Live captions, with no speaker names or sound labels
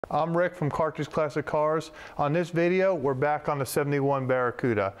I'm Rick from Cartridge Classic Cars. On this video, we're back on the 71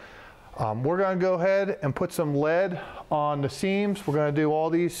 Barracuda. We're going to go ahead and put some lead on the seams. We're going to do all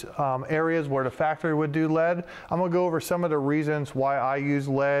these areas where the factory would do lead. I'm going to go over some of the reasons why I use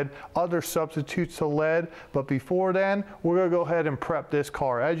lead, other substitutes to lead, but before then, we're going to go ahead and prep this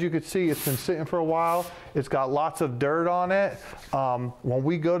car. As you can see, it's been sitting for a while. It's got lots of dirt on it. When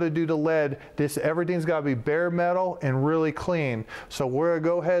we go to do the lead, everything's got to be bare metal and really clean. So we're going to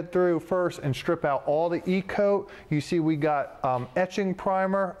go ahead through first and strip out all the E-coat. You see we got etching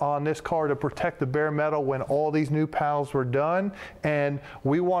primer on this car to protect the bare metal when all these new panels were done, and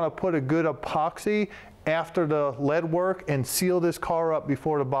we want to put a good epoxy after the lead work and seal this car up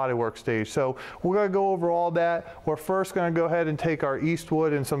before the bodywork stage. So we're going to go over all that. We're first going to go ahead and take our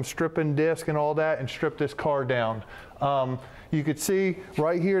Eastwood and some stripping disc and all that and strip this car down. You can see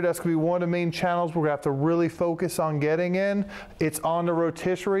right here, that's going to be one of the main channels we're going to have to really focus on getting in. It's on the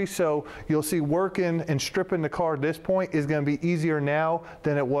rotisserie, so you'll see working and stripping the car at this point is going to be easier now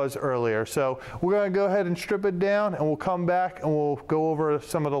than it was earlier. So we're going to go ahead and strip it down, and we'll come back and we'll go over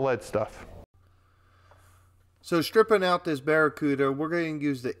some of the lead stuff. So stripping out this Barracuda, we're going to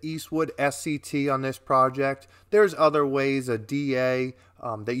use the Eastwood SCT on this project. There's other ways, a DA,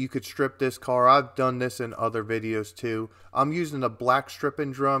 that you could strip this car. I've done this in other videos too. I'm using a black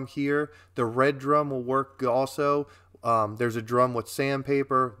stripping drum here. The red drum will work also. There's a drum with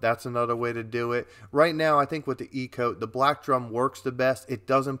sandpaper. That's another way to do it. Right now, I think with the E-coat, the black drum works the best. It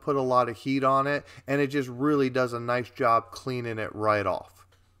doesn't put a lot of heat on it, and it just really does a nice job cleaning it right off.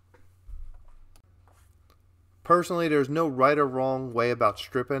 Personally, there's no right or wrong way about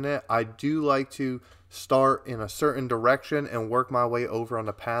stripping it. I do like to start in a certain direction and work my way over on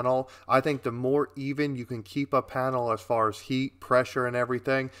the panel. I think the more even you can keep a panel as far as heat, pressure, and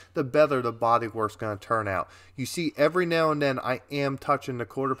everything, the better the bodywork's going to turn out. You see, every now and then I am touching the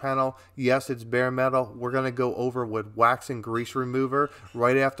quarter panel. Yes, it's bare metal. We're going to go over with wax and grease remover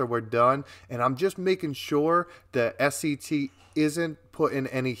right after we're done. And I'm just making sure the SCT isn't putting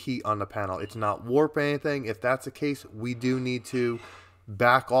any heat on the panel. It's not warp anything. If that's the case, we do need to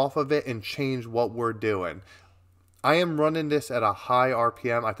back off of it and change what we're doing. I am running this at a high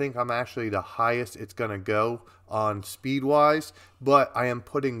RPM. I think I'm actually the highest it's going to go on speed wise, but I am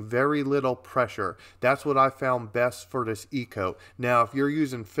putting very little pressure. That's what I found best for this E-coat. Now, if you're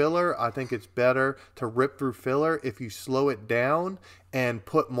using filler, I think it's better to rip through filler if you slow it down and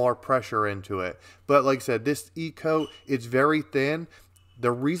put more pressure into it. But like I said, this E-coat, it's very thin.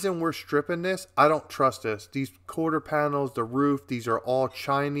 The reason we're stripping this, I don't trust this. These quarter panels, the roof, these are all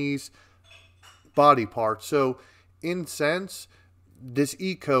Chinese body parts. So in sense, this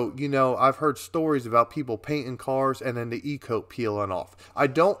E-coat, you know, I've heard stories about people painting cars and then the E-coat peeling off. I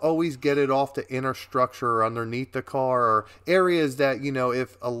don't always get it off the inner structure or underneath the car, or areas that, you know,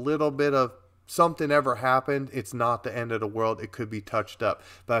 if a little bit of something ever happened, it's not the end of the world. It could be touched up.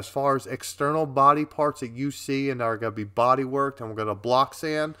 But as far as external body parts that you see and are going to be body worked and we're going to block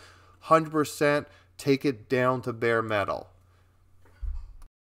sand, 100% take it down to bare metal.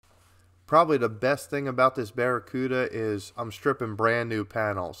 Probably the best thing about this Barracuda is I'm stripping brand new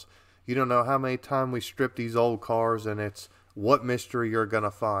panels. You don't know how many times we strip these old cars, and it's what mystery you're going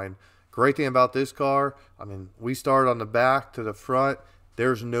to find. Great thing about this car, I mean, we start on the back to the front.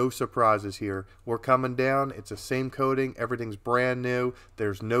 There's no surprises here. We're coming down. It's the same coating. Everything's brand new.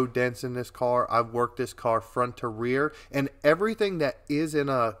 There's no dents in this car. I've worked this car front to rear, and everything that is in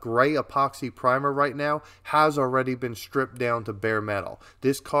a gray epoxy primer right now has already been stripped down to bare metal.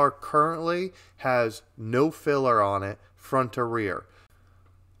 This car currently has no filler on it front to rear.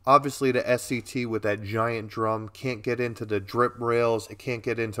 Obviously, the SCT with that giant drum can't get into the drip rails. It can't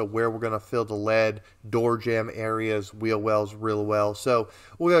get into where we're going to fill the lead, door jamb areas, wheel wells real well. So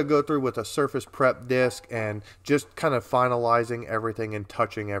we're going to go through with a surface prep disc and just kind of finalizing everything and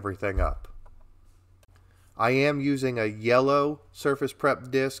touching everything up. I am using a yellow surface prep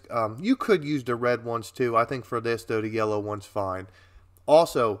disc. You could use the red ones too. I think for this, though, the yellow one's fine.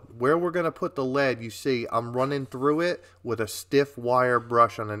 Also, where we're going to put the lead, you see I'm running through it with a stiff wire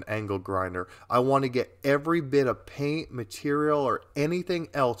brush on an angle grinder. I want to get every bit of paint, material, or anything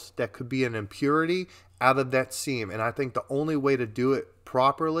else that could be an impurity out of that seam. And I think the only way to do it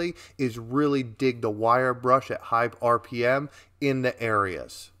properly is really dig the wire brush at high RPM in the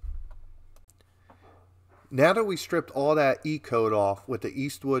areas. Now that we stripped all that E-coat off with the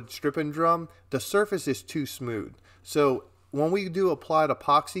Eastwood stripping drum, the surface is too smooth. So when we do applied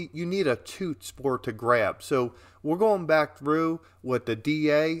epoxy, you need a tooth for it to grab. So we're going back through with the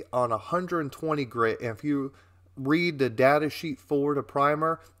DA on 120 grit. And if you read the data sheet for the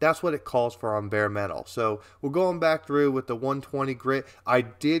primer, that's what it calls for on bare metal. So we're going back through with the 120 grit. I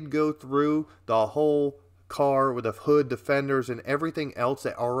did go through the whole car with the hood, the fenders, and everything else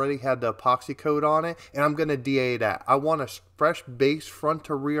that already had the epoxy coat on it, and I'm going to DA that. I want a fresh base front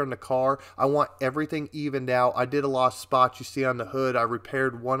to rear in the car. I want everything evened out. I did a lot of spots you see on the hood. I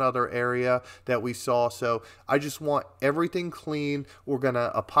repaired one other area that we saw, so I just want everything clean. We're going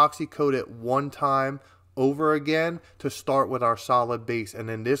to epoxy coat it one time over again to start with our solid base, and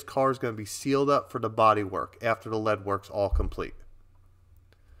then this car is going to be sealed up for the body work after the lead work's all complete.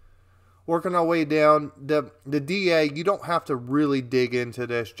 Working our way down, the DA, you don't have to really dig into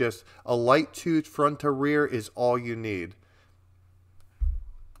this. Just a light tooth front to rear is all you need.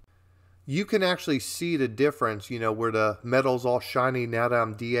 You can actually see the difference, you know, where the metal's all shiny now that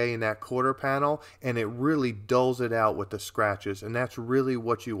I'm DAing that quarter panel, and it really dulls it out with the scratches, and that's really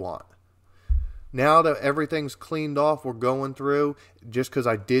what you want. Now that everything's cleaned off, we're going through, just because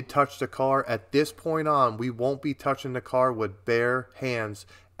I did touch the car, at this point on, we won't be touching the car with bare hands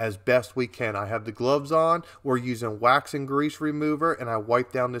as best we can. I have the gloves on, we're using wax and grease remover, and I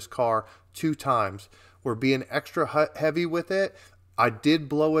wiped down this car 2 times. We're being extra heavy with it. I did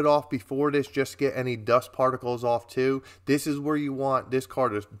blow it off before this just to get any dust particles off too. This is where you want this car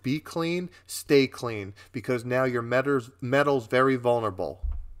to be clean, stay clean, because now your metal's very vulnerable.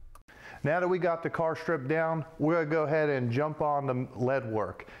 Now that we got the car stripped down, we're going to go ahead and jump on the lead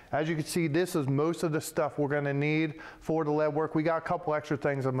work. As you can see, this is most of the stuff we're going to need for the lead work. We got a couple extra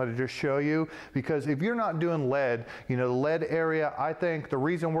things I'm going to just show you, because if you're not doing lead, you know, the lead area, I think the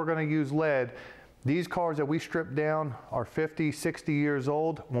reason we're going to use lead, these cars that we stripped down are 50, 60 years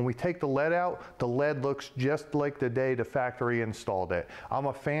old. When we take the lead out, the lead looks just like the day the factory installed it. I'm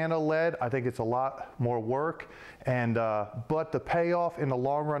a fan of lead. I think it's a lot more work, and but the payoff in the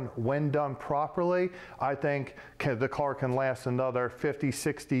long run, when done properly, I think the car can last another 50,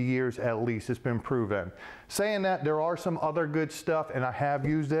 60 years at least. It's been proven. Saying that, there are some other good stuff, and I have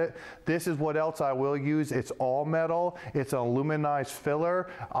used it. This is what else I will use. It's all metal. It's an aluminized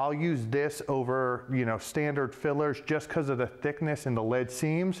filler. I'll use this over, you know, standard fillers just because of the thickness and the lead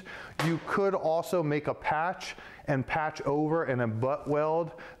seams. You could also make a patch and patch over and then butt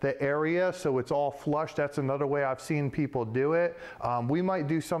weld the area so it's all flush. That's another way I've seen people do it. We might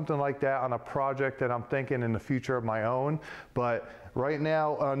do something like that on a project that I'm thinking in the future of my own, but right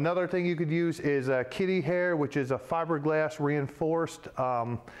now, another thing you could use is kitty hair, which is a fiberglass reinforced.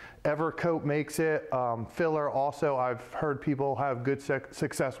 Evercoat makes it. Filler also, I've heard people have good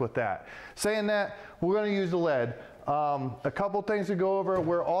success with that. Saying that, we're going to use the lead. A couple things to go over.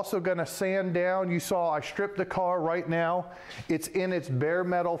 We're also going to sand down. You saw I stripped the car right now. It's in its bare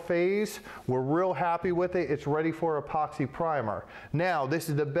metal phase. We're real happy with it. It's ready for epoxy primer. Now, this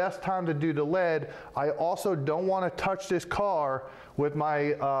is the best time to do the lead. I also don't want to touch this car with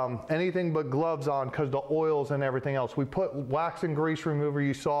my anything but gloves on because the oils and everything else. We put wax and grease remover,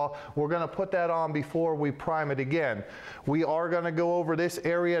 you saw. We're going to put that on before we prime it again. We are going to go over this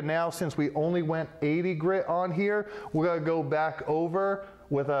area now. Since we only went 80 grit on here, we're going to go back over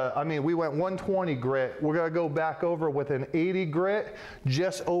with we went 120 grit. We're going to go back over with an 80 grit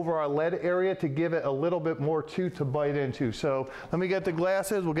just over our lead area to give it a little bit more tooth to bite into. So let me get the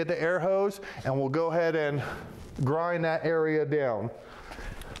glasses, we'll get the air hose, and we'll go ahead and grind that area down.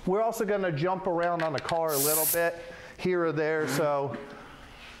 We're also going to jump around on the car a little bit here or there, so,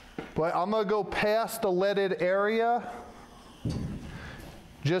 but I'm going to go past the leaded area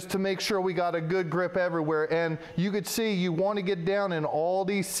just to make sure we got a good grip everywhere. And you could see you want to get down in all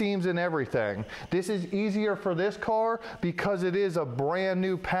these seams and everything. This is easier for this car because it is a brand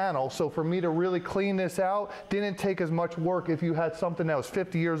new panel. So for me to really clean this out didn't take as much work. If you had something that was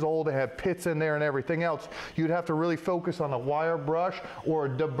 50 years old and had pits in there and everything else, you'd have to really focus on a wire brush or a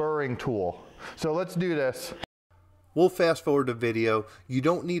deburring tool. So let's do this. We'll fast forward the video. You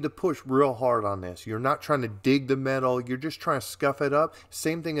don't need to push real hard on this. You're not trying to dig the metal. You're just trying to scuff it up.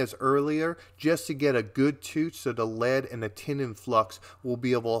 Same thing as earlier, just to get a good tooth so the lead and the tin and flux will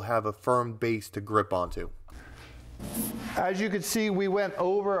be able to have a firm base to grip onto. As you can see, we went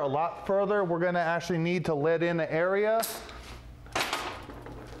over a lot further. We're going to actually need to lead in the area.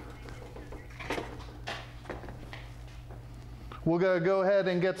 We're going to go ahead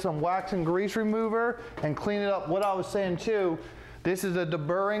and get some wax and grease remover and clean it up. What I was saying too, this is a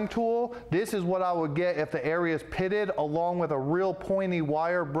deburring tool. This is what I would get if the area is pitted, along with a real pointy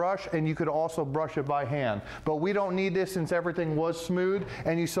wire brush, and you could also brush it by hand. But we don't need this since everything was smooth,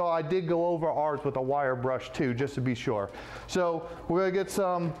 and you saw I did go over ours with a wire brush too, just to be sure. So we're going to get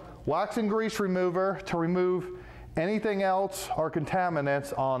some wax and grease remover to remove anything else or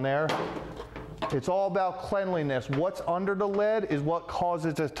contaminants on there. It's all about cleanliness. What's under the lead is what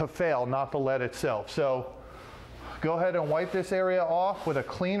causes it to fail, not the lead itself. So go ahead and wipe this area off with a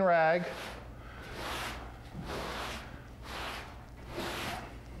clean rag.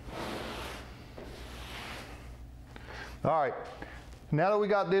 All right, now that we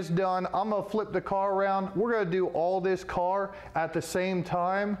got this done, I'm gonna flip the car around. We're gonna do all this car at the same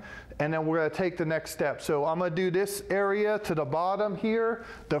time, and then we're gonna take the next step. So I'm gonna do this area to the bottom here,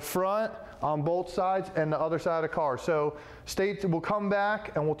 the front on both sides, and the other side of the car. So we'll come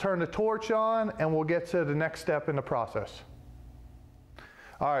back and we'll turn the torch on and we'll get to the next step in the process.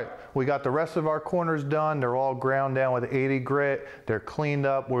 All right, we got the rest of our corners done. They're all ground down with 80 grit. They're cleaned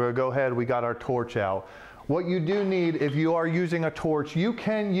up. We're gonna go ahead, we got our torch out. What you do need, if you are using a torch, you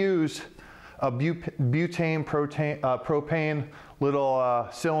can use a butane propane little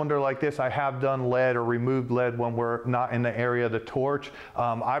cylinder like this. I have done lead or removed lead when we're not in the area of the torch.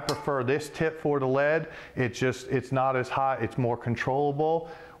 I prefer this tip for the lead. It's not as hot, it's more controllable.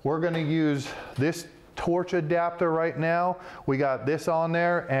 We're gonna use this torch adapter right now. We got this on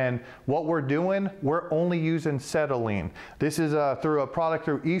there, and what we're doing, we're only using acetylene. This is through a product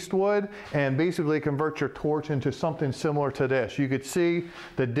through Eastwood, and basically converts your torch into something similar to this. You could see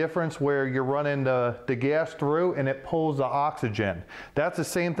the difference where you're running the gas through and it pulls the oxygen. That's the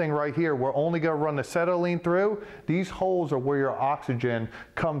same thing right here. We're only gonna run the acetylene through. These holes are where your oxygen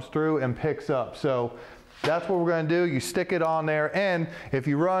comes through and picks up. So that's what we're gonna do. You stick it on there, and if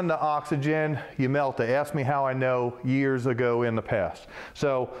you run the oxygen, you melt it. Ask me how I know years ago in the past.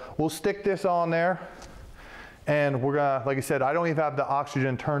 So we'll stick this on there, and we're gonna, like I said, I don't even have the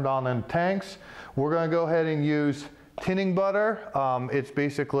oxygen turned on in the tanks. We're gonna go ahead and use tinning butter. It's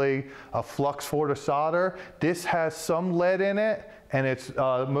basically a flux for the solder. This has some lead in it, and it's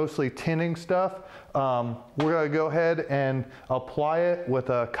mostly tinning stuff. We're gonna go ahead and apply it with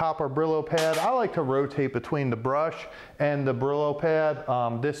a copper Brillo pad. I like to rotate between the brush and the Brillo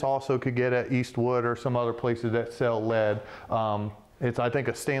pad. This also could get at Eastwood or some other places that sell lead. It's, I think,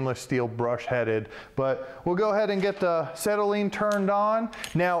 a stainless steel brush headed, but we'll go ahead and get the acetylene turned on.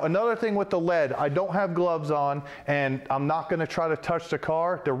 Now, another thing with the lead, I don't have gloves on, and I'm not gonna try to touch the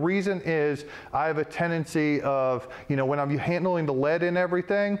car. The reason is I have a tendency of, you know, when I'm handling the lead and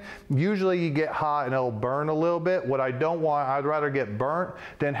everything, usually you get hot and it'll burn a little bit. What I don't want, I'd rather get burnt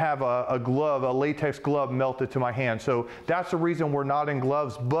than have a glove, a latex glove melted to my hand. So that's the reason we're not in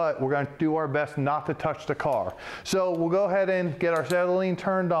gloves, but we're gonna do our best not to touch the car. So we'll go ahead and get our acetylene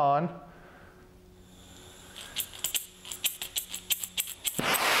turned on.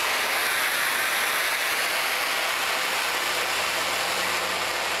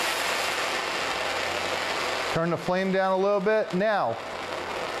 Turn the flame down a little bit. Now,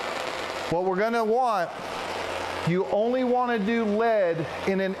 what we're gonna want, you only wanna do lead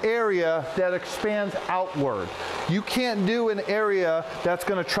in an area that expands outward. You can't do an area that's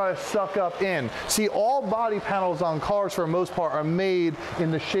gonna try to suck up in. See, all body panels on cars for the most part are made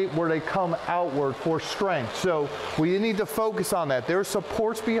in the shape where they come outward for strength. So we need to focus on that. There's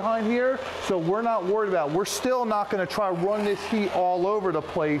supports behind here, so we're not worried about it. We're still not gonna try to run this heat all over the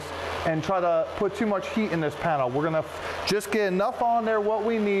place and try to put too much heat in this panel. We're gonna just get enough on there what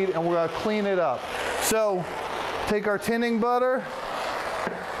we need, and we're gonna clean it up. So take our tinning butter,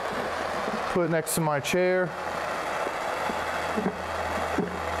 put it next to my chair.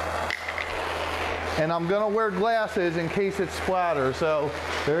 And I'm gonna wear glasses in case it splatters, so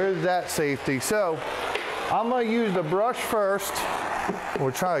there is that safety. So I'm gonna use the brush first.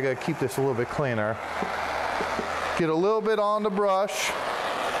 We're trying to keep this a little bit cleaner. Get a little bit on the brush.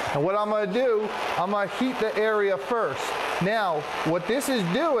 And what I'm gonna do, I'm gonna heat the area first. Now, what this is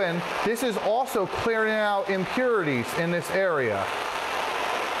doing, this is also clearing out impurities in this area.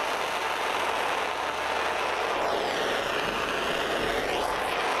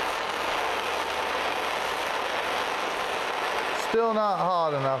 Still not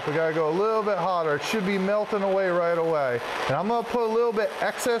hot enough. We gotta go a little bit hotter. It should be melting away right away. And I'm gonna put a little bit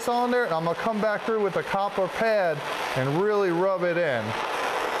excess on there, and I'm gonna come back through with a copper pad and really rub it in.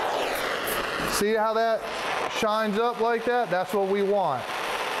 See how that shines up like that? That's what we want.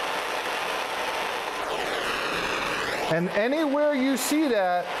 And anywhere you see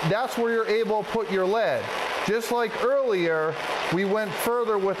that, that's where you're able to put your lead. Just like earlier, we went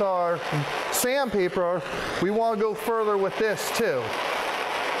further with our sandpaper, we want to go further with this too.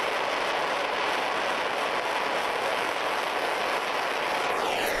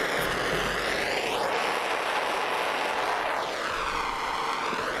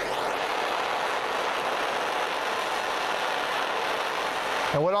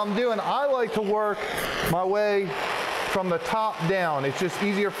 And what I'm doing, I like to work my way from the top down. It's just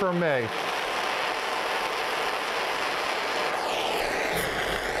easier for me.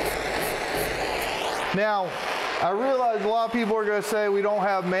 Now, I realize a lot of people are going to say we don't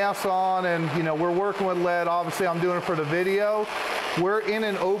have masks on and, you know, we're working with lead. Obviously, I'm doing it for the video. We're in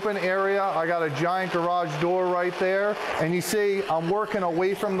an open area. I got a giant garage door right there. And you see, I'm working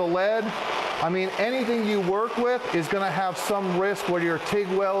away from the lead. I mean, anything you work with is going to have some risk, whether you're TIG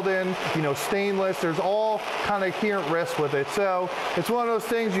welding, you know, stainless. There's all kind of inherent risk with it. So it's one of those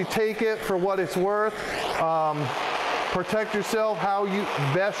things, you take it for what it's worth. Protect yourself how you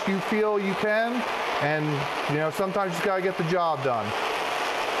best you feel you can. And, you know, sometimes you just got to get the job done.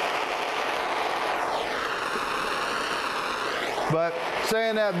 But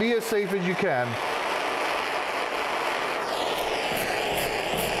saying that, be as safe as you can.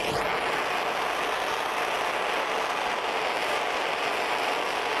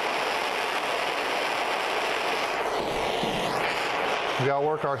 We got to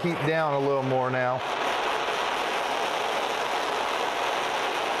work our heat down a little more now.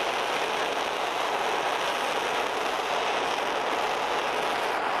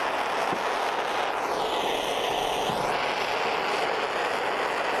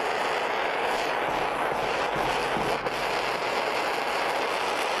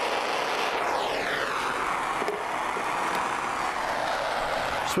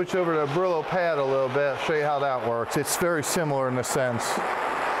 Switch over to a Brillo pad a little bit, show you how that works. It's very similar in a sense.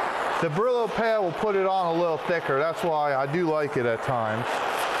 The Brillo pad will put it on a little thicker. That's why I do like it at times.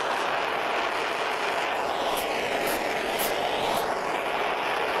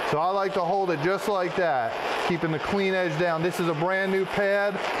 So I like to hold it just like that, keeping the clean edge down. This is a brand new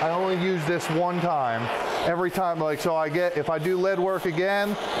pad. I only use this one time. Every time, like, so if I do lead work again,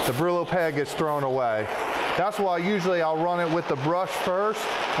 the Brillo pad gets thrown away. That's why usually I'll run it with the brush first,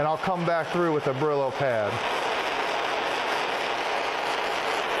 and I'll come back through with the Brillo pad.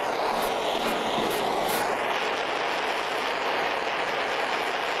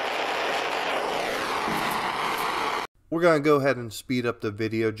 We're going to go ahead and speed up the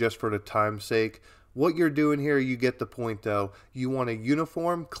video just for the time's sake. What you're doing here, you get the point though. You want a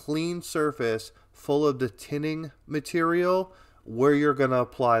uniform, clean surface full of the tinning material where you're going to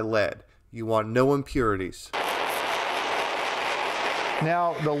apply lead. You want no impurities.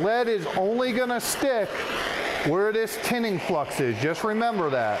 Now, the lead is only going to stick where this tinning flux is. Just remember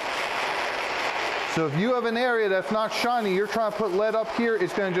that. So if you have an area that's not shiny, you're trying to put lead up here,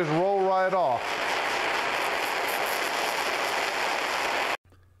 it's going to just roll right off.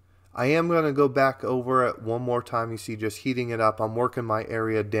 I am going to go back over it one more time. You see, just heating it up. I'm working my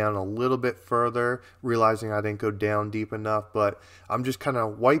area down a little bit further, realizing I didn't go down deep enough, but I'm just kind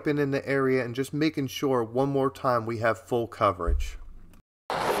of wiping in the area and just making sure one more time we have full coverage.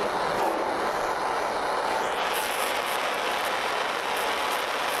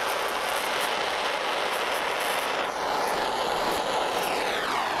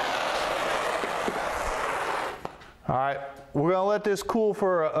 All right, we're gonna let this cool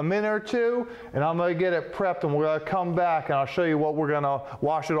for a minute or two, and I'm gonna get it prepped, and we're gonna come back and I'll show you what we're gonna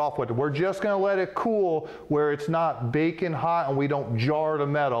wash it off with. We're just gonna let it cool where it's not baking hot and we don't jar the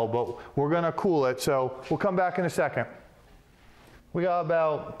metal, but we're gonna cool it, so we'll come back in a second. We got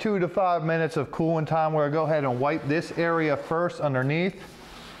about 2 to 5 minutes of cooling time. We're gonna go ahead and wipe this area first underneath,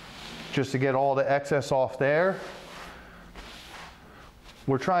 just to get all the excess off there.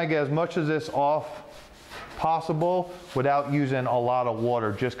 We're trying to get as much of this off possible without using a lot of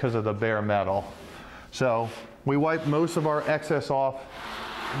water just because of the bare metal. So we wipe most of our excess off,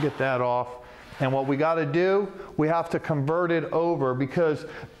 get that off. And what we got to do, we have to convert it over because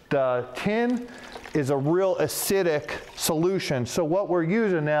the tin is a real acidic solution. So what we're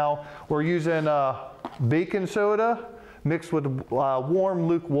using now, we're using baking soda mixed with warm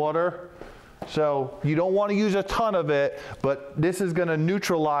Luke water. So you don't want to use a ton of it, but this is going to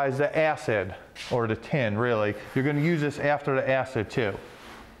neutralize the acid, or the tin really. You're going to use this after the acid too.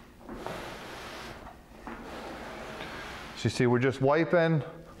 So you see, we're just wiping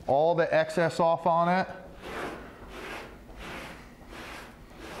all the excess off on it.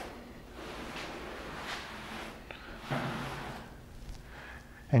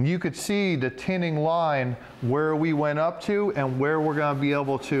 And you could see the tinning line where we went up to and where we're going to be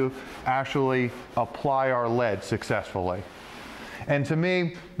able to actually apply our lead successfully. And to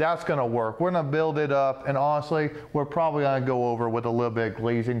me, that's going to work. We're going to build it up, and honestly, we're probably going to go over with a little bit of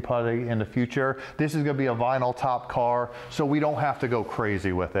glazing putty in the future. This is going to be a vinyl top car, so we don't have to go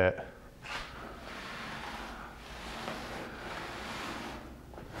crazy with it.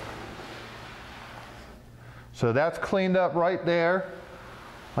 So that's cleaned up right there.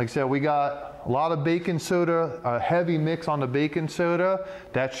 Like I said, we got a lot of baking soda, a heavy mix on the baking soda.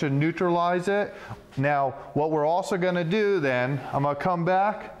 That should neutralize it. Now, what we're also going to do then, I'm going to come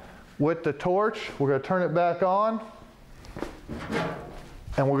back with the torch. We're going to turn it back on,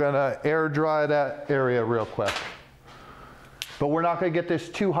 and we're going to air dry that area real quick. But we're not going to get this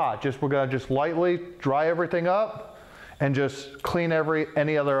too hot. We're going to just lightly dry everything up and just clean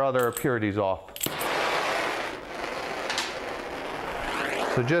any other impurities off.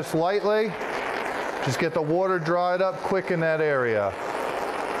 So just lightly, just get the water dried up quick in that area.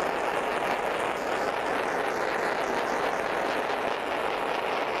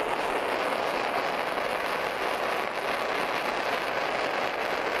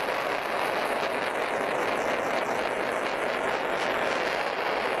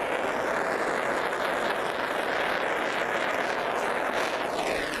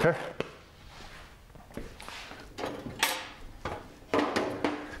 Okay.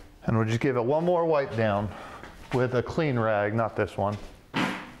 And we'll just give it one more wipe down with a clean rag, not this one.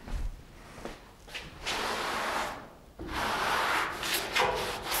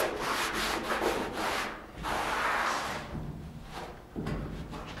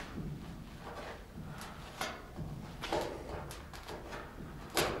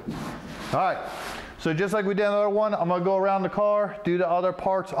 All right. So just like we did another one, I'm gonna go around the car, do the other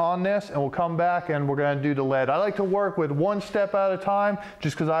parts on this, and we'll come back and we're gonna do the lead. I like to work with one step at a time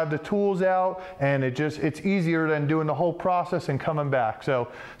just because I have the tools out and it's easier than doing the whole process and coming back. So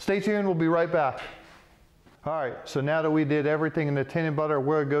stay tuned, we'll be right back. All right, so now that we did everything in the tin and butter,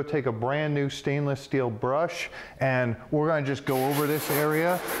 we're gonna go take a brand new stainless steel brush and we're gonna just go over this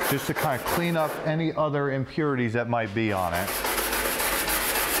area just to kind of clean up any other impurities that might be on it.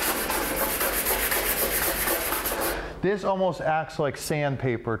 This almost acts like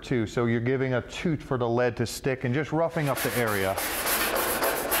sandpaper too, so you're giving a toot for the lead to stick and just roughing up the area.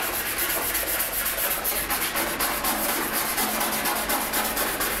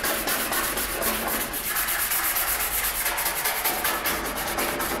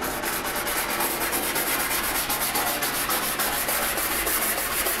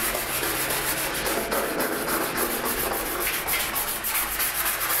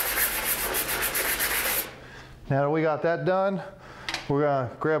 Now that we got that done, we're gonna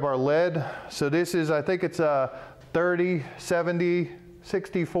grab our lead. So this is, I think it's a 30, 70,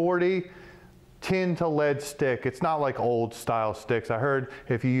 60, 40 tin to lead stick. It's not like old style sticks. I heard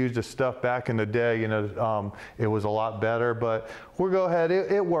if you used the stuff back in the day, it was a lot better, but we'll go ahead,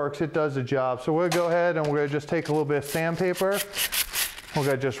 it works, it does the job. So we'll go ahead and we're gonna just take a little bit of sandpaper. We're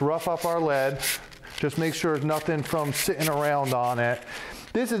gonna just rough up our lead. Just make sure there's nothing from sitting around on it.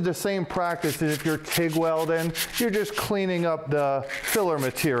 This is the same practice as if you're TIG welding. You're just cleaning up the filler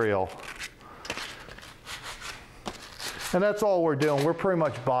material. And that's all we're doing. We're pretty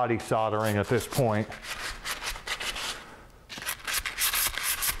much body soldering at this point.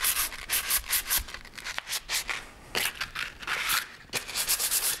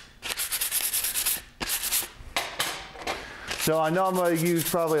 So I know I'm going to use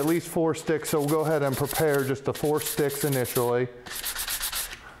probably at least 4 sticks, so we'll go ahead and prepare just the 4 sticks initially.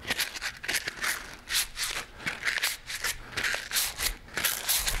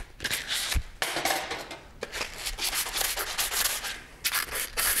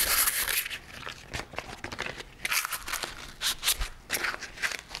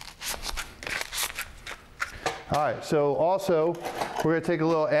 All right, so also we're going to take a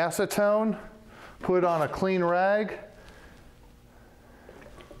little acetone, put it on a clean rag,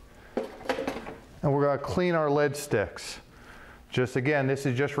 and we're going to clean our lead sticks. Just again, this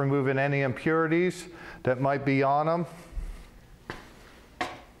is just removing any impurities that might be on them.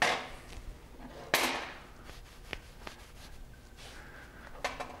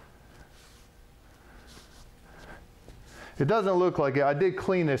 It doesn't look like it. I did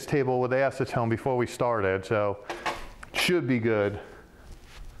clean this table with acetone before we started, so it should be good.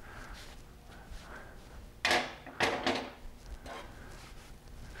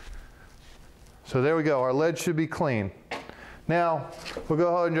 So there we go, our lead should be clean. Now, we'll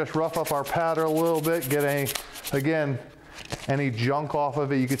go ahead and just rough up our powder a little bit, get any junk off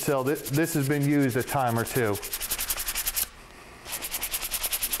of it. You could tell this has been used a time or two.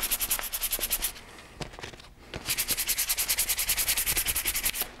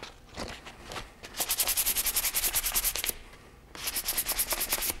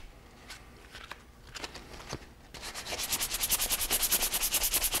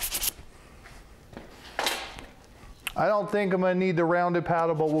 I don't think I'm going to need the rounded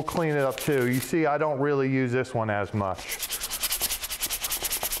paddle, but we'll clean it up too. You see, I don't really use this one as much.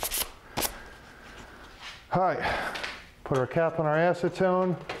 All right, put our cap on our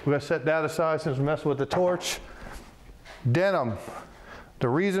acetone. We're going to set that aside since we're messing with the torch. Denim. The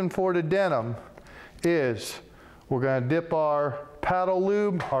reason for the denim is we're going to dip our paddle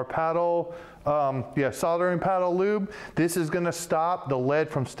lube, our paddle, soldering paddle lube. This is gonna stop the lead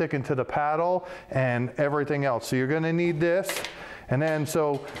from sticking to the paddle and everything else. So you're gonna need this. And then,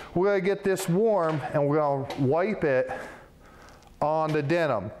 so we're gonna get this warm and we're gonna wipe it on the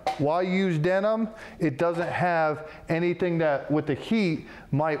denim. Why use denim? It doesn't have anything that with the heat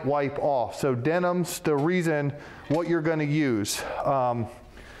might wipe off. So denim's the reason what you're gonna use.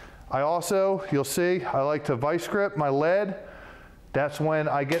 I also, you'll see, I like to vice grip my lead. That's when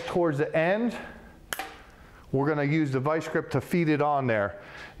I get towards the end, we're gonna use the vice grip to feed it on there.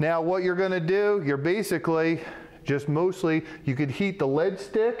 Now what you're gonna do, you're basically, just mostly, you could heat the lead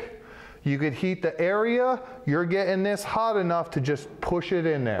stick, you could heat the area, you're getting this hot enough to just push it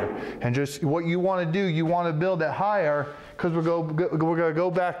in there. And just what you wanna do, you wanna build it higher, because we're gonna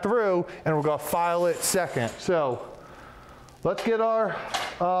go back through and we're gonna file it second. So, let's get our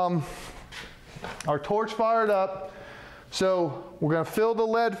torch fired up. So we're gonna fill the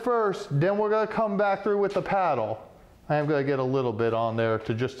lead first, then we're gonna come back through with the paddle. I am gonna get a little bit on there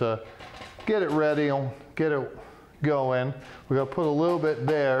to just to get it ready and get it going. We're gonna put a little bit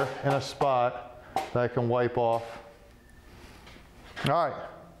there in a spot that I can wipe off. All right,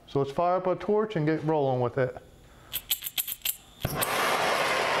 so let's fire up a torch and get rolling with it.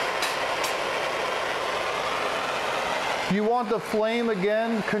 You want the flame,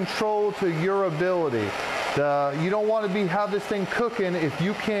 again, controlled to your ability. You don't want to have this thing cooking if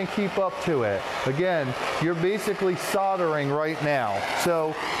you can't keep up to it. Again, you're basically soldering right now.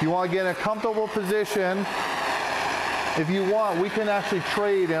 So you want to get in a comfortable position. If you want, we can actually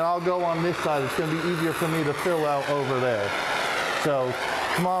trade and I'll go on this side. It's going to be easier for me to fill out over there. So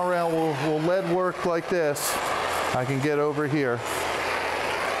come on around, we'll lead work like this. I can get over here.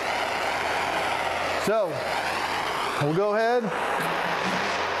 So, we'll go ahead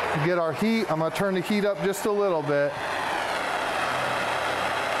and get our heat. I'm going to turn the heat up just a little bit.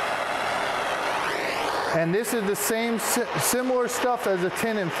 And this is the same similar stuff as a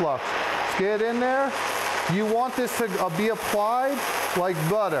tin and flux. Let's get in there. You want this to be applied like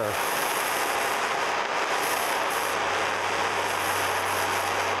butter.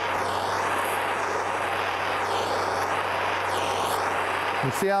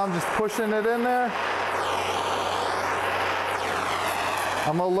 You see how I'm just pushing it in there?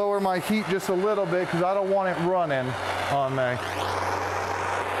 I'm gonna lower my heat just a little bit because I don't want it running on me.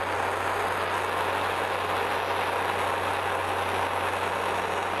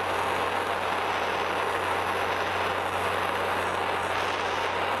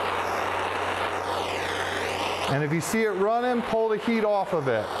 And if you see it running, pull the heat off of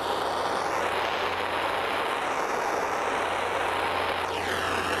it.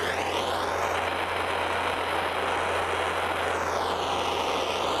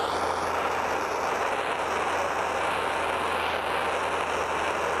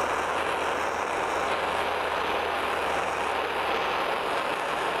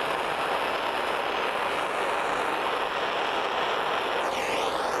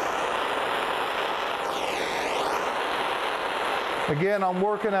 Again, I'm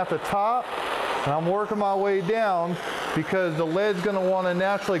working at the top and I'm working my way down because the lead's going to want to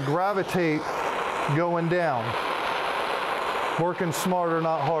naturally gravitate going down. Working smarter,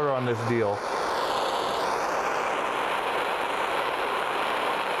 not harder on this deal.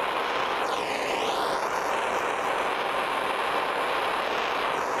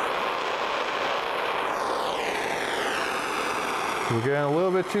 We're getting a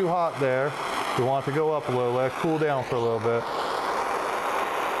little bit too hot there. We want it to go up a little, let it cool down for a little bit.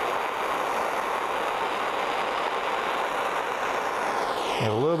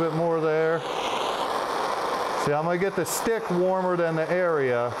 A little bit more there. See, I'm going to get the stick warmer than the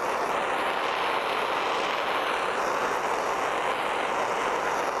area.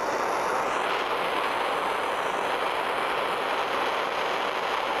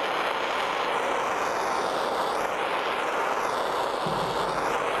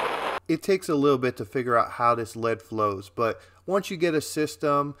 It takes a little bit to figure out how this lead flows, but once you get a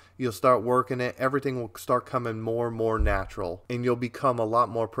system, you'll start working it, everything will start coming more and more natural, and you'll become a lot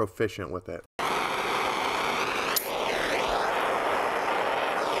more proficient with it.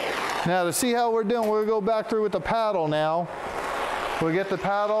 Now to see how we're doing, we'll go back through with the paddle now. We'll get the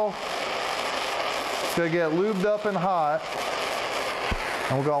paddle, it's gonna get lubed up and hot,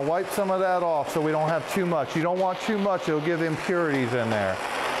 and we're gonna wipe some of that off so we don't have too much. You don't want too much, it'll give impurities in there.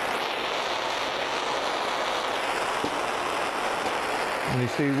 And you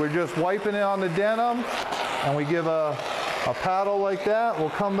see, we're just wiping it on the denim, and we give a paddle like that. We'll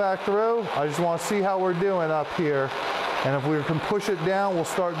come back through. I just want to see how we're doing up here. And if we can push it down, we'll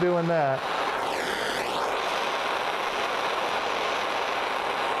start doing that.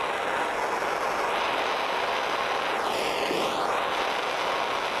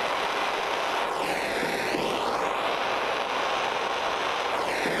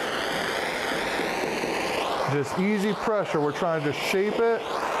 Just easy pressure. We're trying to shape it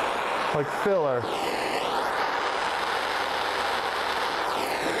like filler.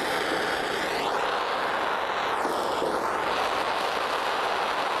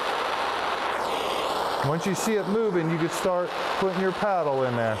 Once you see it moving, you can start putting your paddle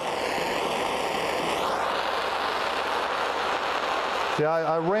in there. See,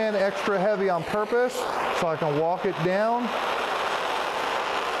 I ran extra heavy on purpose so I can walk it down.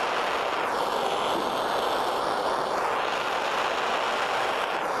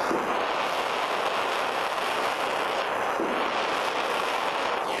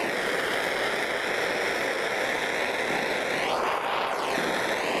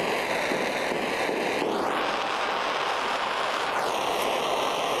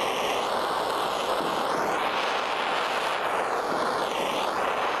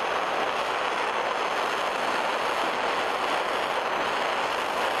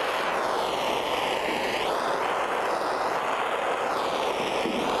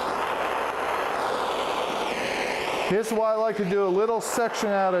 This is why I like to do a little section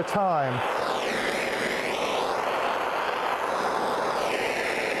at a time.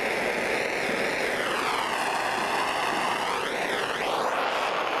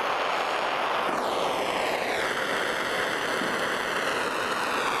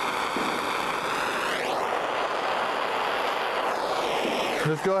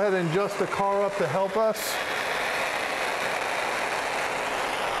 Let's go ahead and adjust the car up to help us.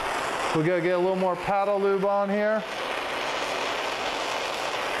 We gotta get a little more paddle lube on here.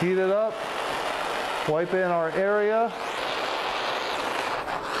 Heat it up, wipe in our area.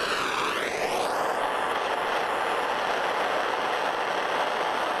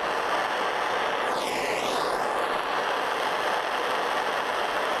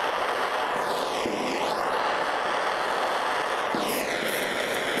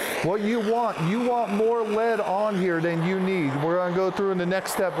 What you want more lead on here than you need. We're gonna go through in the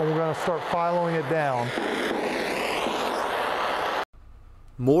next step and we're gonna start filing it down.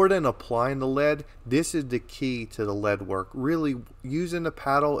 More than applying the lead, this is the key to the lead work. Really using the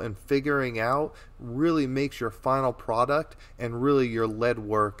paddle and figuring out really makes your final product and really your lead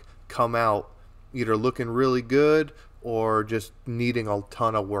work come out either looking really good or just needing a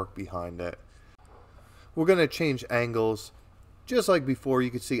ton of work behind it. We're going to change angles. Just like before,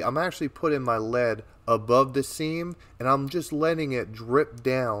 you can see I'm actually putting my lead above the seam and I'm just letting it drip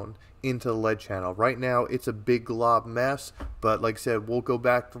down into the lead channel. Right now it's a big glob mess, but like I said, we'll go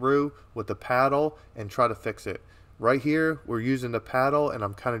back through with the paddle and try to fix it. Right here we're using the paddle and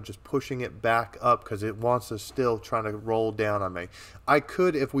I'm kind of just pushing it back up because it wants to still trying to roll down on me. I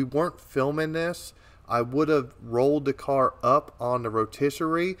could, if we weren't filming this, I would have rolled the car up on the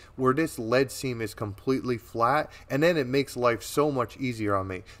rotisserie where this lead seam is completely flat, and then it makes life so much easier on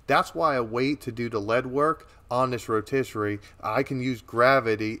me. That's why I wait to do the lead work on this rotisserie. I can use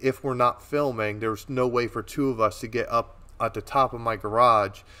gravity if we're not filming. There's no way for two of us to get up at the top of my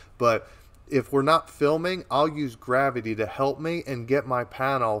garage, but if we're not filming, I'll use gravity to help me and get my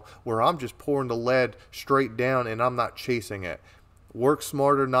panel where I'm just pouring the lead straight down and I'm not chasing it. Work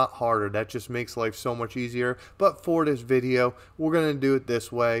smarter, not harder. That just makes life so much easier. But for this video, we're going to do it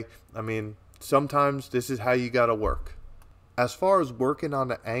this way. I mean, sometimes this is how you got to work. As far as working on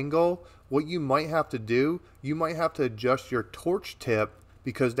the angle, what you might have to do, you might have to adjust your torch tip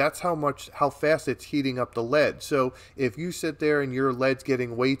because that's how fast it's heating up the lead. So if you sit there and your lead's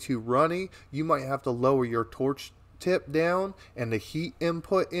getting way too runny, you might have to lower your torch tip down and the heat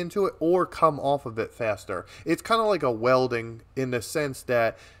input into it, or come off of it faster. It's kind of like a welding in the sense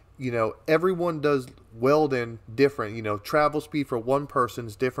that, you know, everyone does welding different. You know, travel speed for one person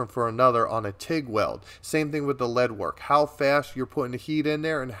is different for another on a TIG weld. Same thing with the lead work. How fast you're putting the heat in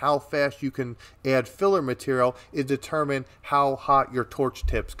there and how fast you can add filler material is determine how hot your torch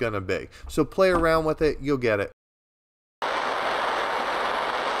tip's gonna be. So play around with it, you'll get it.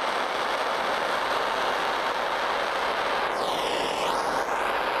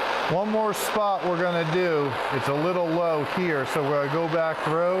 One more spot we're going to do. It's a little low here, so we're going to go back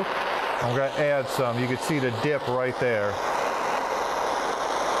through and we're going to add some. You can see the dip right there.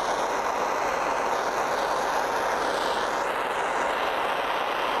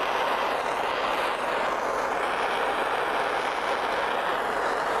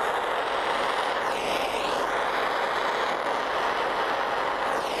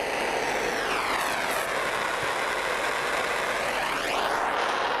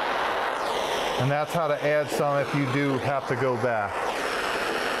 And that's how to add some if you do have to go back.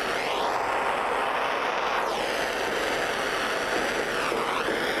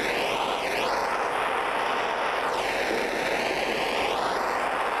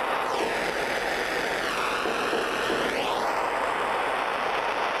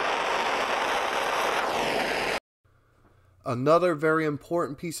 Another very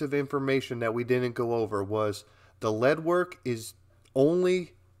important piece of information that we didn't go over was the lead work is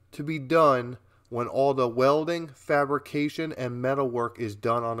only to be done when all the welding, fabrication, and metal work is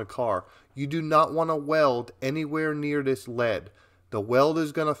done on a car. You do not want to weld anywhere near this lead. The weld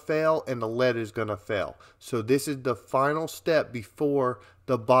is going to fail and the lead is going to fail. So this is the final step before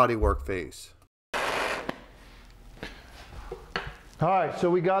the bodywork phase. All right, so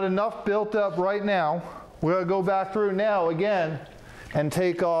we got enough built up right now. We're going to go back through now again and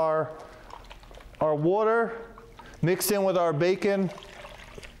take our water mixed in with our baking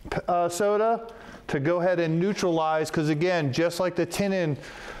soda to go ahead and neutralize, because again, just like the tinnin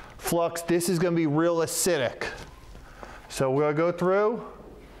flux, this is going to be real acidic. So we're going to go through.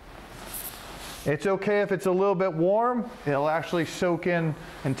 It's okay if it's a little bit warm. It'll actually soak in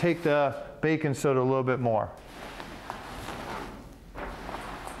and take the baking soda a little bit more.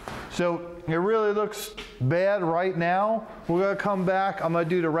 So it really looks bad right now. We're going to come back. I'm going to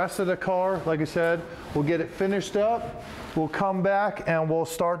do the rest of the car. Like I said, we'll get it finished up. We'll come back and we'll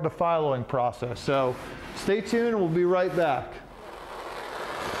start the filing process. So stay tuned. We'll be right back.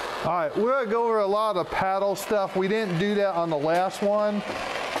 All right, we're going to go over a lot of paddle stuff. We didn't do that on the last one.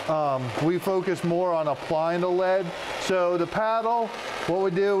 We focused more on applying the lead. So the paddle, what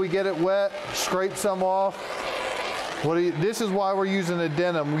we do, we get it wet, scrape some off. This is why we're using a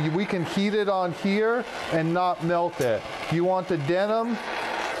denim. We can heat it on here and not melt it. You want the denim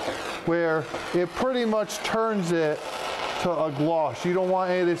where it pretty much turns it to a gloss. You don't want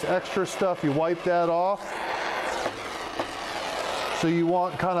any of this extra stuff. You wipe that off. So you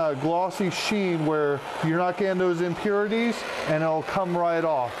want kind of a glossy sheen where you're not getting those impurities and it'll come right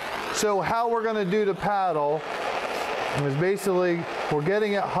off. So how we're going to do the paddle is basically we're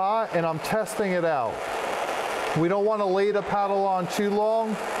getting it hot and I'm testing it out. We don't want to lay the paddle on too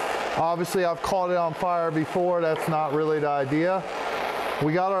long. Obviously, I've caught it on fire before. That's not really the idea.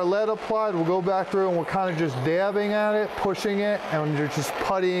 We got our lead applied. We'll go back through and we're kind of just dabbing at it, pushing it, and you're just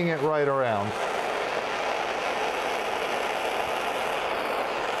puttying it right around.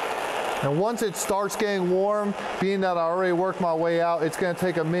 And once it starts getting warm, being that I already worked my way out, it's going to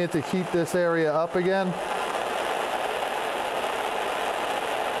take a minute to heat this area up again.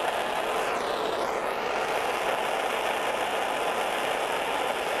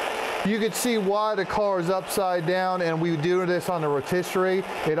 You can see why the car is upside down, and we do this on the rotisserie.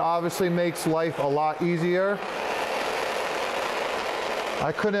 It obviously makes life a lot easier.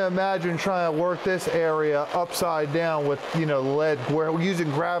 I couldn't imagine trying to work this area upside down with, lead. We're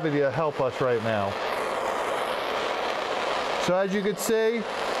using gravity to help us right now. So as you can see,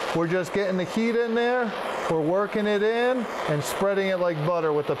 we're just getting the heat in there. We're working it in and spreading it like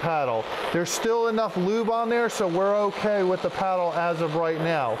butter with the paddle. There's still enough lube on there, so we're okay with the paddle as of right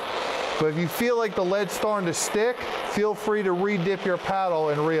now. But if you feel like the lead's starting to stick, feel free to re-dip your paddle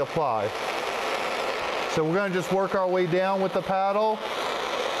and reapply. So we're going to just work our way down with the paddle.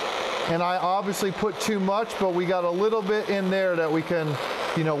 And I obviously put too much, but we got a little bit in there that we can,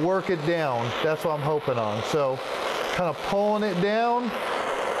 work it down. That's what I'm hoping on. So kind of pulling it down.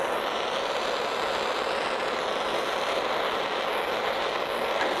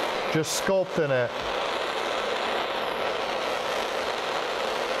 Just sculpting it.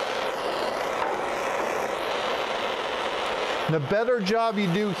 The better job you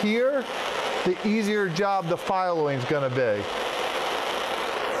do here, the easier job the filing is going to be.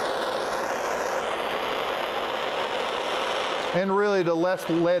 And really, the less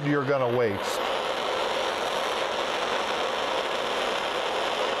lead you're going to waste.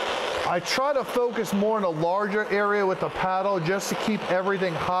 I try to focus more in a larger area with the paddle just to keep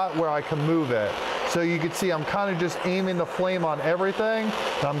everything hot where I can move it. So you can see I'm kind of just aiming the flame on everything,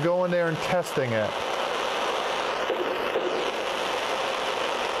 and I'm going there and testing it.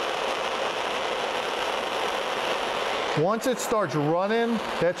 Once it starts running,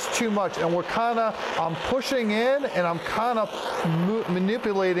 that's too much. And I'm pushing in and I'm kind of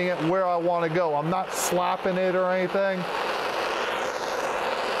manipulating it where I want to go. I'm not slapping it or anything.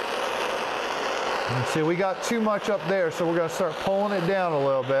 And see, we got too much up there, so we're going to start pulling it down a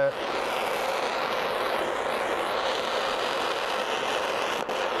little bit.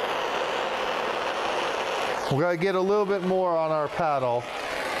 We're going to get a little bit more on our paddle.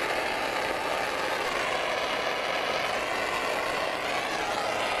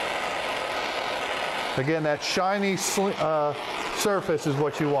 Again, that shiny surface is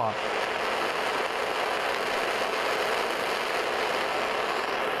what you want.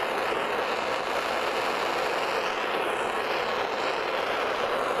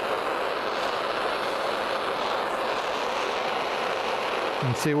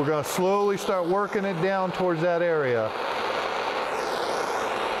 And see, we're going to slowly start working it down towards that area.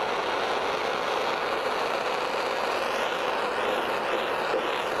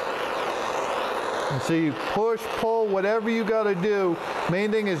 And so you push, pull, whatever you got to do.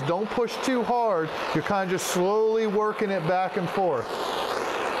 Main thing is don't push too hard. You're kind of just slowly working it back and forth.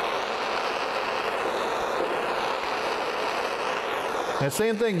 And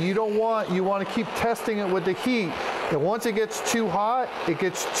same thing, you want to keep testing it with the heat. And once it gets too hot, it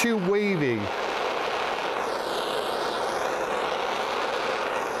gets too wavy.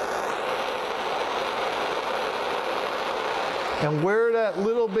 And where that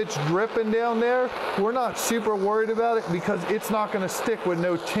little bit's dripping down there, we're not super worried about it because it's not going to stick with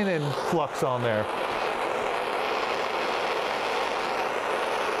no tinted flux on there.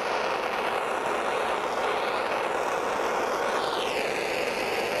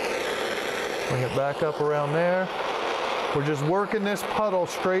 Bring it back up around there. We're just working this puddle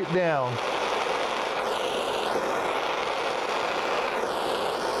straight down.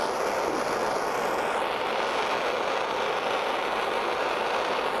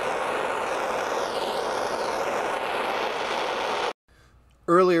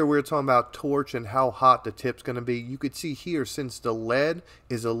 Earlier we were talking about torch and how hot the tip's going to be. You could see here, since the lead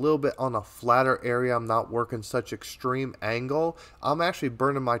is a little bit on a flatter area, I'm not working such extreme angle, I'm actually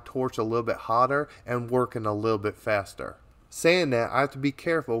burning my torch a little bit hotter and working a little bit faster. Saying that, I have to be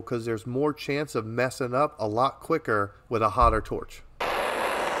careful because there's more chance of messing up a lot quicker with a hotter torch.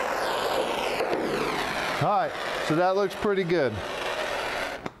 Alright, so that looks pretty good.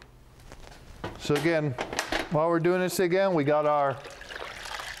 So again, while we're doing this again, we got our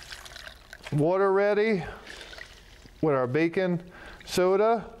water ready with our baking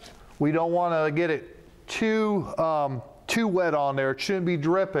soda. We don't want to get it too wet on there. It shouldn't be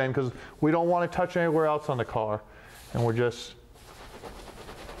dripping because we don't want to touch anywhere else on the car. And we're just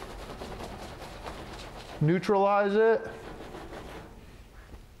neutralize it.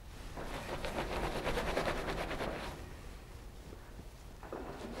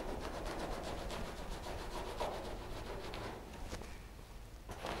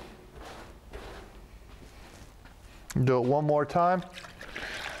 Do it one more time.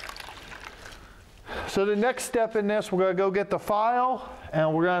 So the next step in this, we're going to go get the file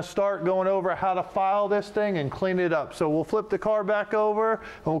and we're going to start going over how to file this thing and clean it up. So we'll flip the car back over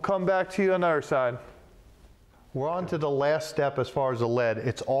and we'll come back to you on the other side. We're on to the last step as far as the lead.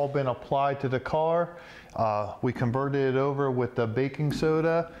 It's all been applied to the car. We converted it over with the baking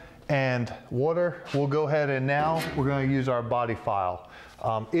soda and water. We'll go ahead and now we're going to use our body file.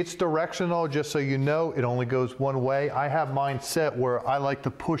 It's directional, just so you know, it only goes one way. I have mine set where I like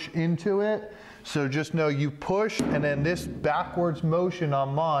to push into it. So just know you push and then this backwards motion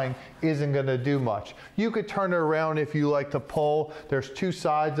on mine isn't going to do much. You could turn it around if you like to pull. There's two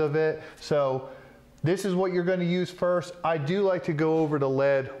sides of it. So this is what you're going to use first. I do like to go over the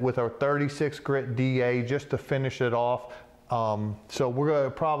lead with our 36 grit DA just to finish it off. So we're going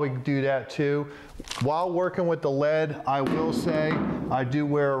to probably do that too. While working with the lead, I will say I do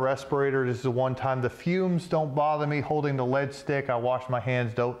wear a respirator. This is the one time. The fumes don't bother me. Holding the lead stick, I wash my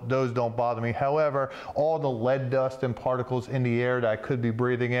hands. Those don't bother me. However, all the lead dust and particles in the air that I could be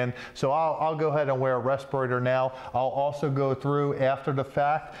breathing in. So I'll go ahead and wear a respirator now. I'll also go through after the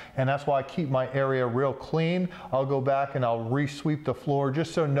fact, and that's why I keep my area real clean. I'll go back and I'll re-sweep the floor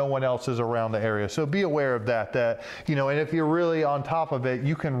just so no one else is around the area. So be aware of that, you know, and if you're really on top of it,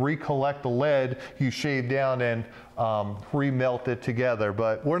 you can recollect the lead you shave down and remelt it together,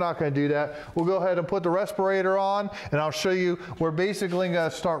 but we're not going to do that. We'll go ahead and put the respirator on and I'll show you. We're basically going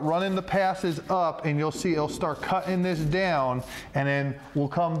to start running the passes up and you'll see it'll start cutting this down, and then we'll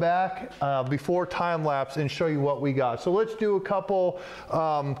come back before time lapse and show you what we got. So let's do a couple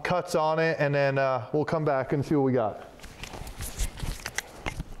cuts on it and then we'll come back and see what we got.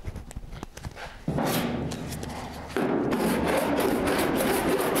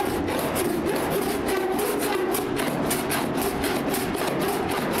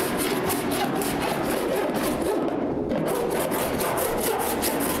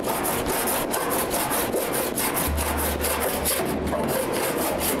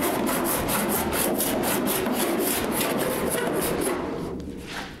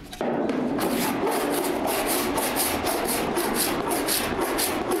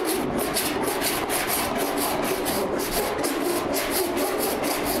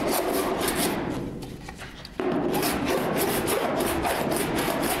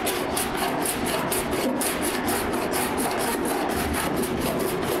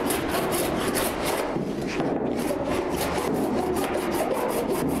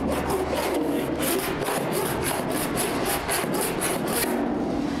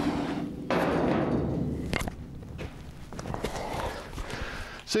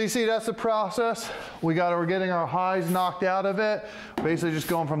 So you see, that's the process. We're getting our highs knocked out of it. Basically just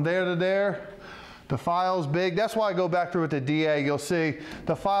going from there to there. The file's big. That's why I go back through with the DA. You'll see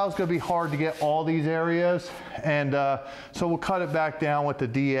the file's gonna be hard to get all these areas. And so we'll cut it back down with the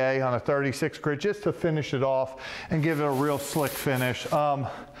DA on a 36 grit just to finish it off and give it a real slick finish.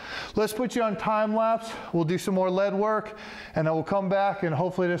 Let's put you on time lapse. We'll do some more lead work and then we'll come back and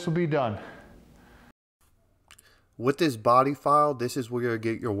hopefully this will be done. With this body file, this is where you're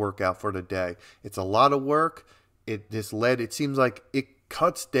gonna get your workout for the day. It's a lot of work. This lead, it seems like it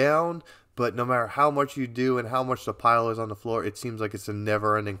cuts down, but no matter how much you do and how much the pile is on the floor, it seems like it's a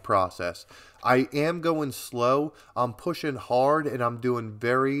never-ending process. I am going slow. I'm pushing hard and I'm doing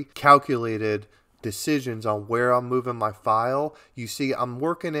very calculated decisions on where I'm moving my file. You see, I'm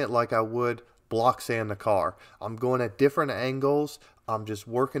working it like I would block sand the car. I'm going at different angles. I'm just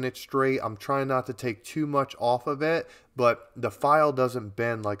working it straight. I'm trying not to take too much off of it, but the file doesn't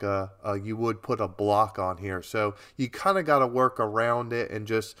bend like you would put a block on here. So you kind of got to work around it and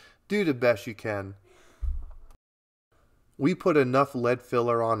just do the best you can. We put enough lead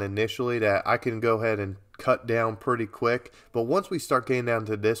filler on initially that I can go ahead and cut down pretty quick, but once we start getting down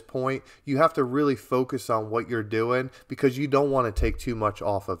to this point, you have to really focus on what you're doing because you don't want to take too much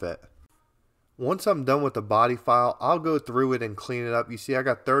off of it. Once I'm done with the body file, I'll go through it and clean it up. You see, I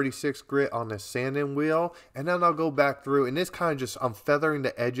got 36 grit on the sanding wheel, and then I'll go back through, and this kind of just, I'm feathering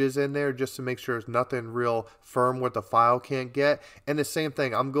the edges in there just to make sure there's nothing real firm where the file can't get. And the same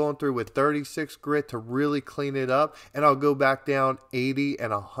thing, I'm going through with 36 grit to really clean it up, and I'll go back down 80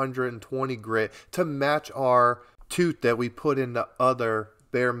 and 120 grit to match our tooth that we put in the other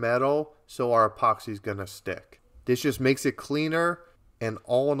bare metal, so our epoxy is going to stick. This just makes it cleaner. And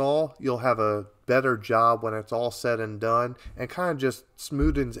all in all, you'll have a better job when it's all said and done and kind of just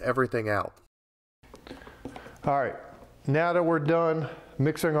smoothens everything out. All right, now that we're done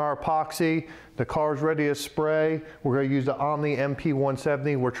mixing our epoxy, the car's ready to spray. We're going to use the Omni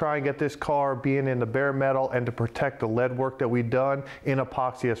MP170. We're trying to get this car being in the bare metal and to protect the lead work that we've done in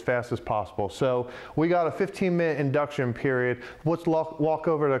epoxy as fast as possible. So we got a 15-minute induction period. Let's walk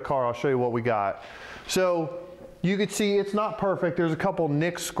over to the car. I'll show you what we got. So you can see it's not perfect. There's a couple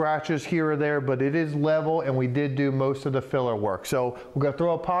nicks, scratches here or there, but it is level and we did do most of the filler work. So we're gonna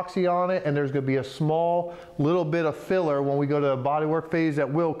throw epoxy on it and there's gonna be a small little bit of filler when we go to the bodywork phase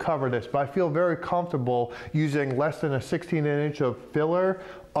that will cover this. But I feel very comfortable using less than a 16 inch of filler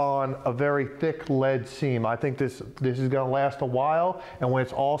on a very thick lead seam. I think this is gonna last a while, and when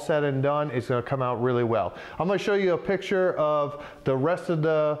it's all said and done, it's gonna come out really well. I'm gonna show you a picture of the rest of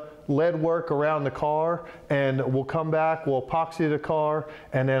the lead work around the car, and we'll come back, we'll epoxy the car,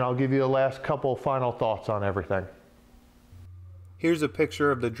 and then I'll give you the last couple final thoughts on everything. Here's a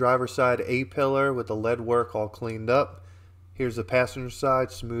picture of the driver's side A-pillar with the lead work all cleaned up. Here's the passenger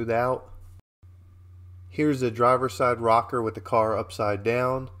side smooth out. Here's the driver's side rocker with the car upside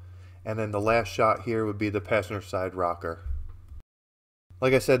down, and then the last shot here would be the passenger side rocker.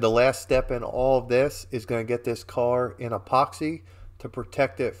 Like I said, the last step in all of this is going to get this car in epoxy to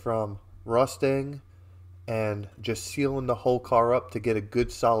protect it from rusting and just sealing the whole car up to get a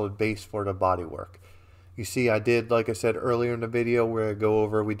good solid base for the bodywork. You see, I did, like I said earlier in the video, where I go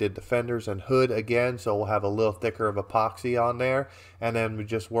over, we did the fenders and hood again, so we'll have a little thicker of epoxy on there, and then we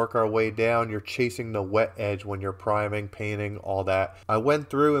just work our way down. You're chasing the wet edge when you're priming, painting, all that. I went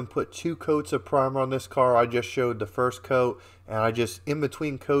through and put 2 coats of primer on this car. I just showed the first coat, and I just, in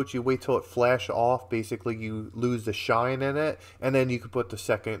between coats, you wait till it flashes off. Basically, you lose the shine in it, and then you can put the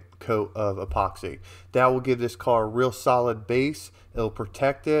second coat of epoxy. That will give this car a real solid base. It'll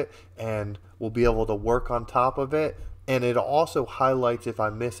protect it, and we'll be able to work on top of it. And it also highlights if I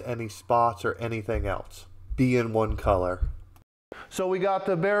miss any spots or anything else. Be in one color. So we got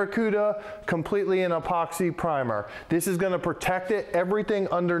the Barracuda completely in epoxy primer. This is going to protect it. Everything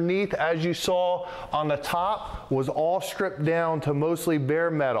underneath, as you saw on the top, was all stripped down to mostly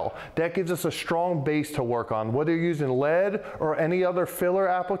bare metal. That gives us a strong base to work on. Whether you're using lead or any other filler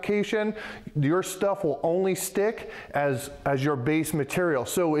application, your stuff will only stick as your base material.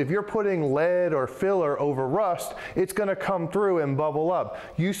 So if you're putting lead or filler over rust, it's going to come through and bubble up.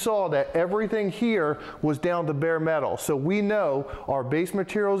 You saw that everything here was down to bare metal. So we know our base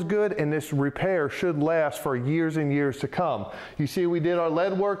material is good, and this repair should last for years and years to come. You see, we did our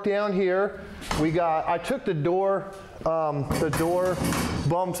lead work down here. I took the door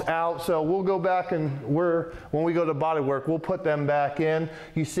bumps out, so we'll go back and when we go to body work, we'll put them back in.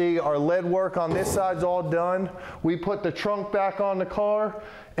 You see, our lead work on this side's all done. We put the trunk back on the car,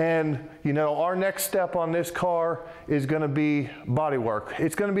 and you know, our next step on this car is going to be body work.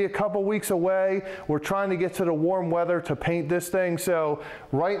 It's going to be a couple weeks away. We're trying to get to the warm weather to paint this thing. So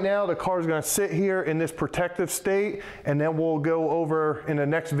right now the car is going to sit here in this protective state, and then we'll go over in the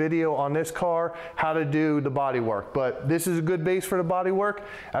next video on this car how to do the body work. But this is a good base for the body work.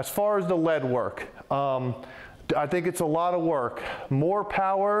 As far as the lead work, I think it's a lot of work. More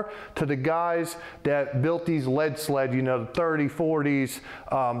power to the guys that built these lead sled, you know, the 30, 40s,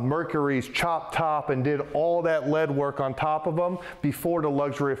 Mercuries, chop top, and did all that lead work on top of them before the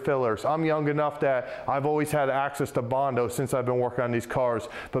luxury fillers. I'm young enough that I've always had access to Bondo since I've been working on these cars.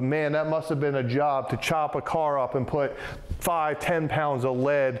 But man, that must have been a job to chop a car up and put 5, 10 pounds of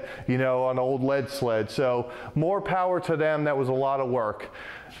lead, you know, on an old lead sled. So more power to them. That was a lot of work.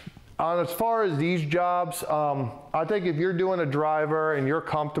 As far as these jobs, I think if you're doing a driver and you're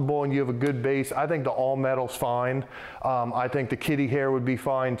comfortable and you have a good base, I think the all metal's fine. I think the kitty hair would be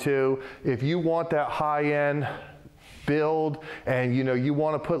fine too. If you want that high end build and you know you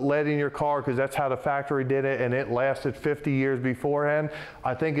want to put lead in your car because that's how the factory did it and it lasted 50 years beforehand,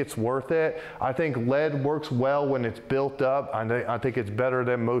 I think it's worth it. I think lead works well when it's built up. I think it's better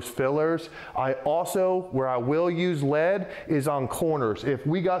than most fillers. I also, where I will use lead is on corners. If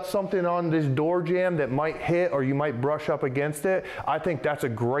we got something on this door jamb that might hit or you might brush up against it, I think that's a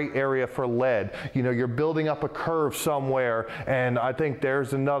great area for lead. You know, you're building up a curve somewhere, and I think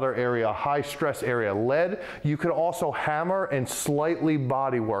there's another area, a high stress area. Lead, you could also hammer and slightly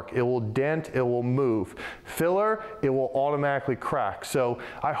body work. It will dent, it will move. Filler, it will automatically crack. So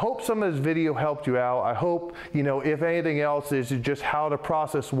I hope some of this video helped you out. I hope, you know, if anything else, is just how the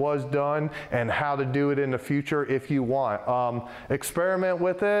process was done and how to do it in the future if you want. Experiment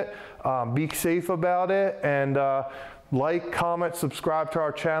with it, be safe about it, and like, comment, subscribe to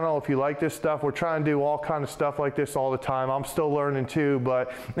our channel if you like this stuff. We're trying to do all kind of stuff like this all the time. I'm still learning too,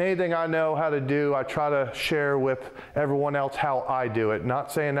 but anything I know how to do, I try to share with everyone else how I do it.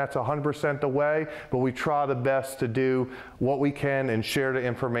 Not saying that's 100% the way, but we try the best to do what we can and share the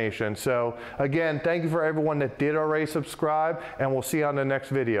information. So again, thank you for everyone that did already subscribe, and we'll see you on the next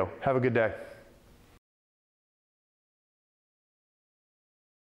video. Have a good day.